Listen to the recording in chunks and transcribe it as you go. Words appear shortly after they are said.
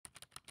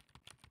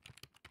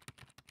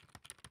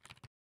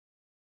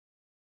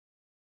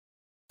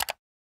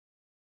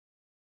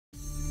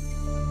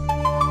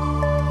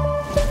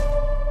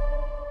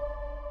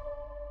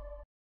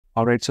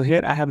All right, so here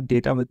I have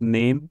data with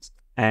names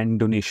and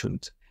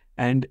donations.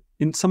 And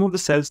in some of the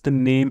cells, the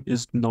name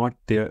is not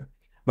there.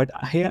 But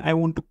here I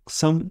want to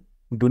sum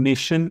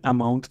donation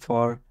amount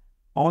for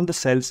all the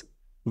cells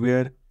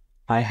where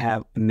I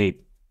have a name.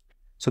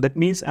 So that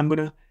means I'm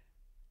going to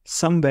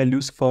sum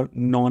values for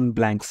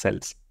non-blank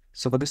cells.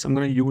 So for this, I'm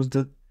going to use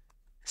the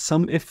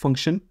SUMIF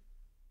function.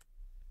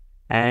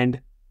 And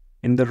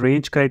in the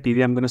range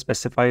criteria, I'm going to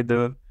specify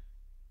the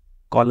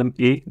column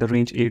A, the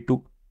range A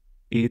to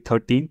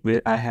A13,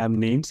 where I have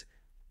names.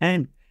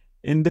 And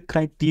in the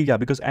criteria,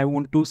 because I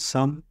want to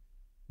sum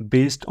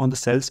based on the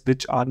cells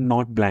which are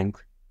not blank.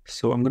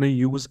 So I'm going to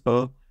use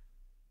a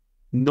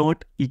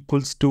not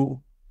equals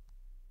to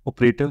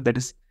operator, that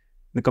is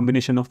the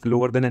combination of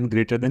lower than and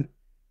greater than.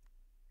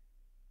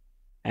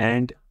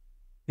 And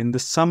in the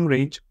sum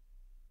range,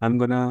 I'm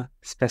going to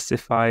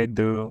specify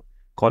the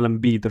column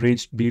B, the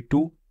range B2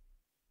 to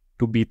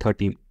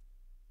B13.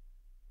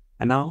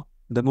 And now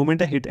the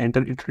moment I hit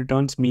enter, it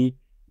returns me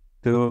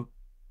the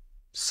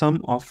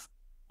sum of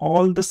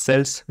all the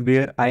cells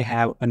where I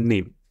have a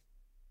name.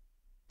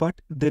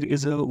 But there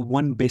is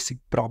one basic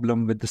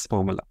problem with this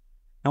formula.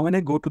 Now when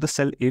I go to the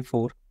cell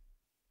A4,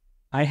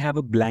 I have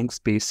a blank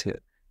space here.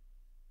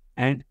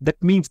 And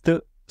that means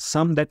the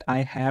sum that I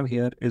have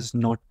here is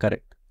not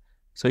correct.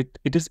 So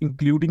it is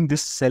including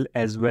this cell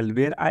as well,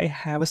 where I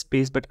have a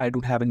space but I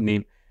don't have a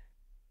name.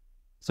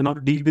 So now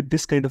to deal with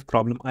this kind of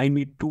problem, I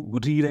need to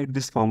rewrite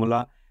this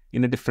formula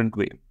in a different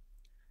way.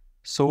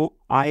 So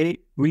I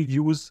will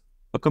use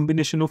a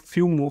combination of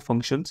few more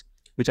functions,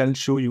 which I'll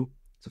show you.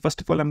 So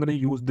first of all, I'm going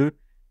to use the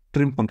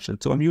trim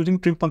function. So I'm using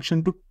trim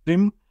function to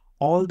trim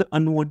all the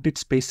unwanted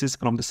spaces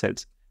from the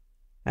cells.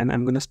 And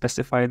I'm going to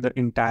specify the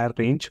entire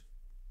range.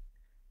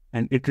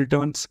 And it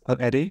returns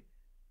an array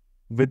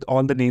with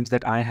all the names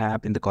that I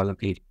have in the column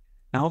A.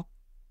 Now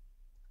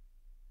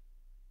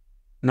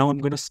I'm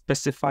going to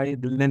specify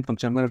the len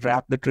function. I'm going to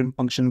wrap the trim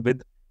function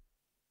with,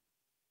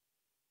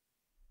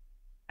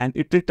 and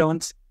it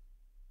returns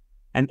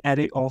an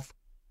array of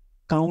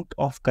count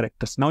of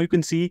characters. Now you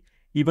can see,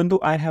 even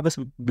though I have a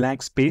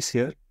blank space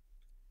here,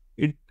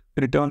 it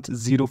returns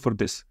 0 for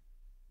this.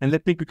 And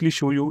let me quickly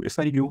show you, if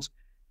I use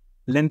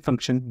len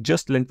function,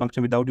 just len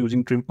function without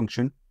using trim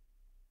function,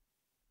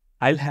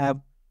 I'll have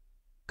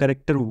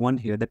character 1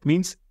 here. That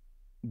means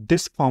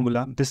this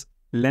formula, this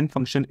len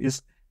function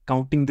is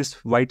counting this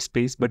white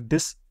space, but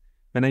this,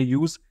 when I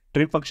use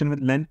trim function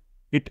with len,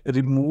 it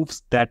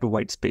removes that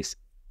white space.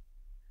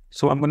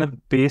 So I'm going to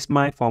base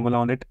my formula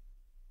on it.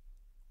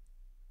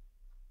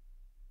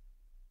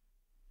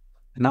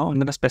 Now I'm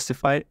going to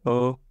specify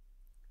a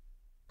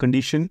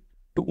condition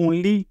to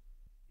only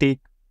take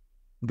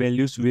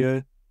values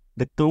where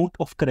the count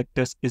of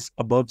characters is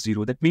above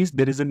 0. That means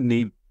there is a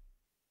name.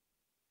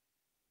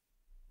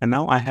 And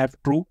now I have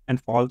true and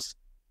false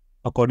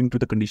according to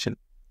the condition.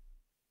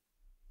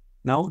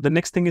 Now the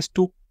next thing is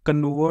to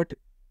convert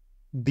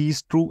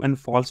these true and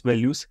false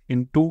values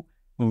into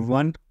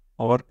 1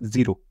 or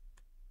 0.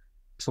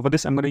 So for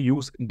this, I'm going to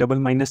use double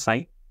minus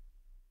sign.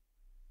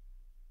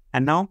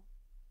 And now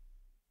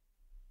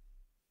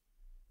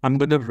I'm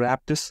going to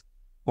wrap this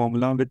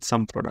formula with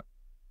sum product.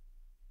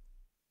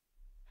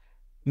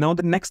 Now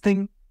the next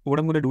thing, what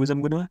I'm going to do is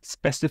I'm going to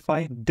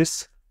specify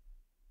this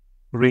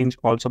range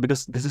also,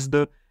 because this is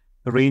the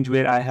range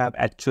where I have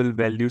actual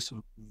values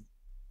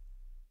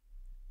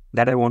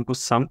that I want to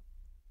sum.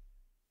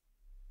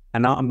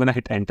 And now I'm going to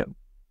hit enter.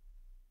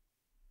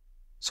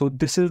 So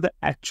this is the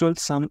actual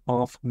sum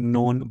of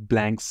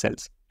non-blank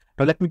cells.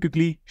 Now let me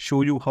quickly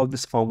show you how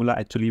this formula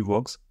actually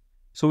works.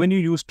 So when you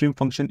use trim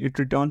function, it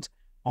returns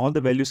all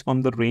the values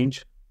from the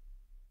range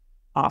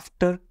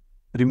after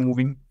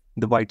removing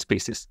the white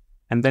spaces.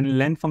 And then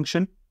len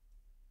function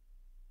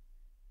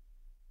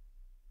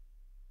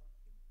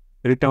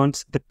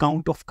returns the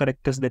count of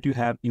characters that you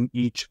have in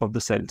each of the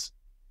cells.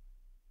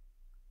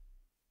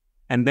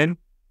 And then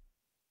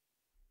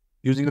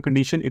using a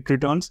condition, it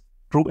returns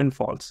true and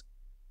false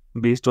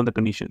based on the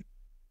condition.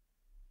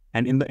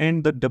 And in the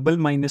end, the double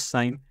minus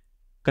sign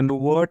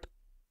convert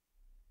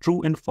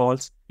true and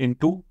false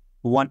into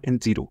 1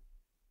 and 0.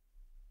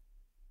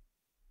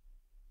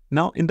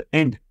 Now in the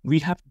end, we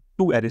have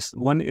two arrays.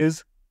 One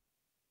is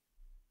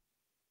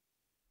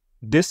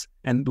this,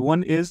 and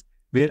one is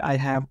where I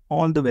have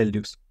all the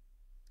values.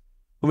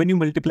 When you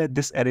multiply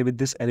this array with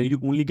this array, you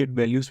only get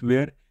values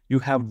where you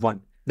have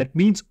 1. That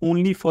means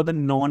only for the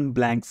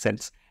non-blank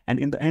cells. And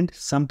in the end,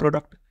 sum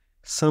product,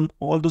 sum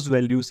all those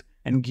values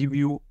and give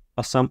you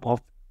a sum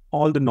of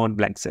all the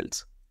non-blank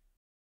cells.